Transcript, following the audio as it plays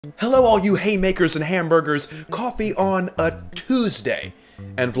Hello all you haymakers and hamburgers, coffee on a Tuesday,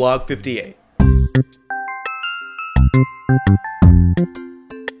 and vlog 58.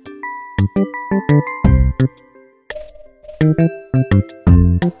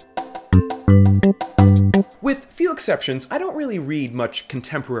 With few exceptions, I don't really read much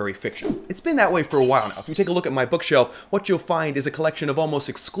contemporary fiction. It's been that way for a while now. If you take a look at my bookshelf, what you'll find is a collection of almost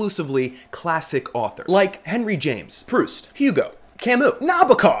exclusively classic authors, like Henry James, Proust, Hugo, Camus,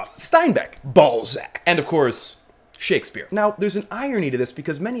 Nabokov, Steinbeck, Balzac, and of course, Shakespeare. Now, there's an irony to this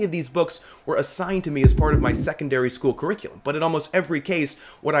because many of these books were assigned to me as part of my secondary school curriculum, but in almost every case,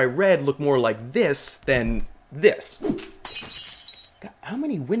 what I read looked more like this than this. God, how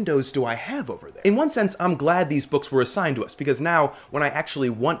many windows do I have over there? In one sense, I'm glad these books were assigned to us because now, when I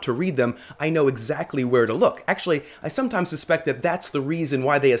actually want to read them, I know exactly where to look. Actually, I sometimes suspect that that's the reason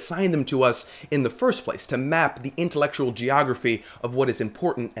why they assigned them to us in the first place, to map the intellectual geography of what is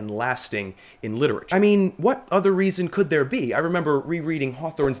important and lasting in literature. I mean, what other reason could there be? I remember rereading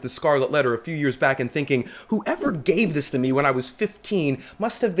Hawthorne's The Scarlet Letter a few years back and thinking, whoever gave this to me when I was 15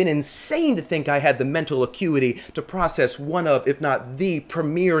 must have been insane to think I had the mental acuity to process one of, if not the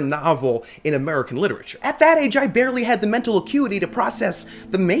premier novel in American literature. At that age, I barely had the mental acuity to process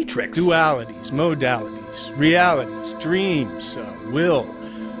The Matrix. Dualities, modalities, realities, dreams, will,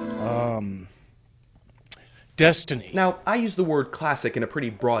 destiny. Now, I use the word classic in a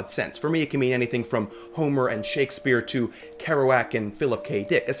pretty broad sense. For me, it can mean anything from Homer and Shakespeare to Kerouac and Philip K.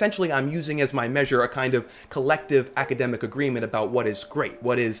 Dick. Essentially, I'm using as my measure a kind of collective academic agreement about what is great,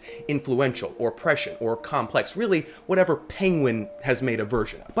 what is influential, or prescient, or complex. Really, whatever Penguin has made a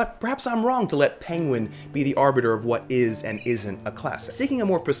version of. But perhaps I'm wrong to let Penguin be the arbiter of what is and isn't a classic. Seeking a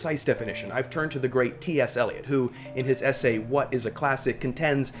more precise definition, I've turned to the great T.S. Eliot, who, in his essay, What is a Classic?,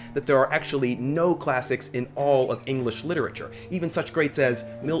 contends that there are actually no classics in all of English literature, even such greats as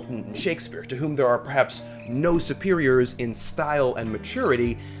Milton and Shakespeare, to whom there are perhaps no superiors in style and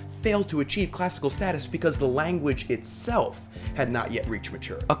maturity, failed to achieve classical status because the language itself had not yet reached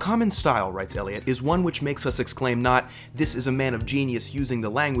maturity. A common style, writes Eliot, is one which makes us exclaim not, this is a man of genius using the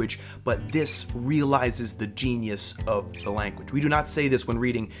language, but this realizes the genius of the language. We do not say this when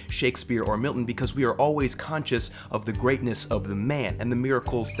reading Shakespeare or Milton because we are always conscious of the greatness of the man and the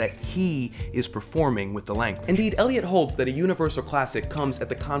miracles that he is performing with the language. Indeed, Eliot holds that a universal classic comes at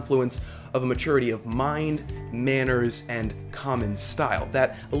the confluence of a maturity of mind, manners, and common style.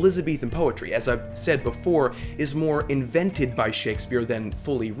 That Elizabethan poetry, as I've said before, is more invented by Shakespeare than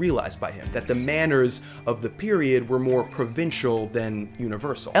fully realized by him, that the manners of the period were more provincial than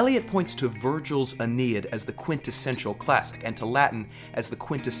universal. Eliot points to Virgil's Aeneid as the quintessential classic, and to Latin as the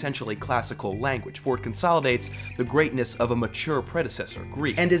quintessentially classical language, for it consolidates the greatness of a mature predecessor,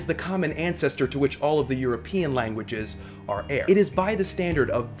 Greek, and is the common ancestor to which all of the European languages are heir. It is by the standard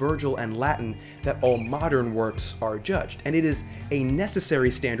of Virgil and Latin that all modern works are judged, and it is a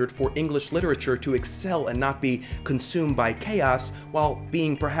necessary standard for English literature to excel and not be consumed by chaos while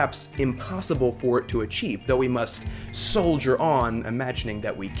being perhaps impossible for it to achieve, though we must soldier on imagining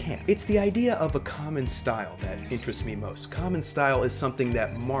that we can. It's the idea of a common style that interests me most. Common style is something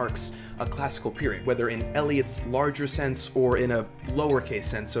that marks a classical period, whether in Eliot's larger sense or in a lowercase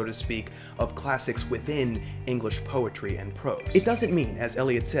sense, so to speak, of classics within English poetry and prose. It doesn't mean, as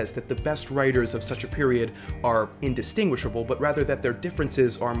Eliot says, that the best writers of such a period are indistinguishable, but rather that their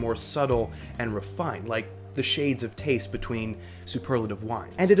differences are more subtle and refined, like the shades of taste between superlative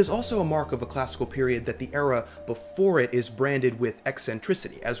wines. And it is also a mark of a classical period that the era before it is branded with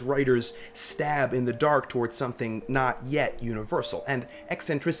eccentricity, as writers stab in the dark towards something not yet universal, and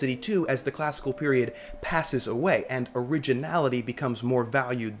eccentricity too as the classical period passes away and originality becomes more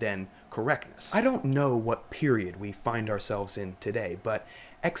valued than correctness. I don't know what period we find ourselves in today, but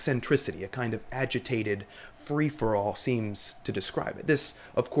eccentricity, a kind of agitated free-for-all, seems to describe it. This,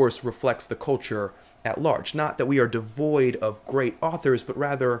 of course, reflects the culture at large. Not that we are devoid of great authors, but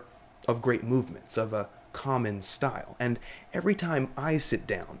rather of great movements, of a common style. And every time I sit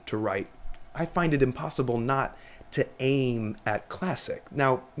down to write, I find it impossible not to aim at classic.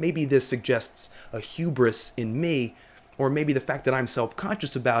 Now, maybe this suggests a hubris in me, or maybe the fact that I'm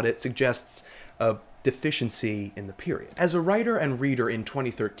self-conscious about it suggests a deficiency in the period. As a writer and reader in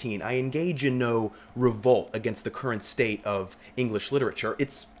 2013, I engage in no revolt against the current state of English literature.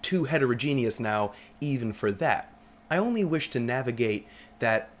 It's too heterogeneous now, even for that. I only wish to navigate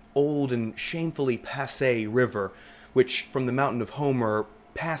that old and shamefully passé river, which from the mountain of Homer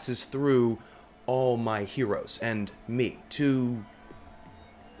passes through all my heroes and me, to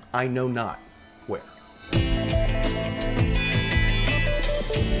I know not where.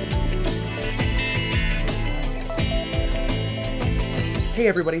 Hey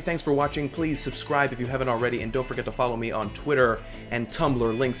everybody, thanks for watching. Please subscribe if you haven't already, and don't forget to follow me on Twitter and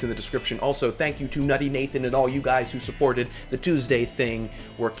Tumblr, links in the description. Also, thank you to Nutty Nathan and all you guys who supported the Tuesday thing.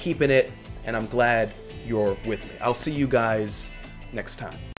 We're keeping it, and I'm glad you're with me. I'll see you guys next time.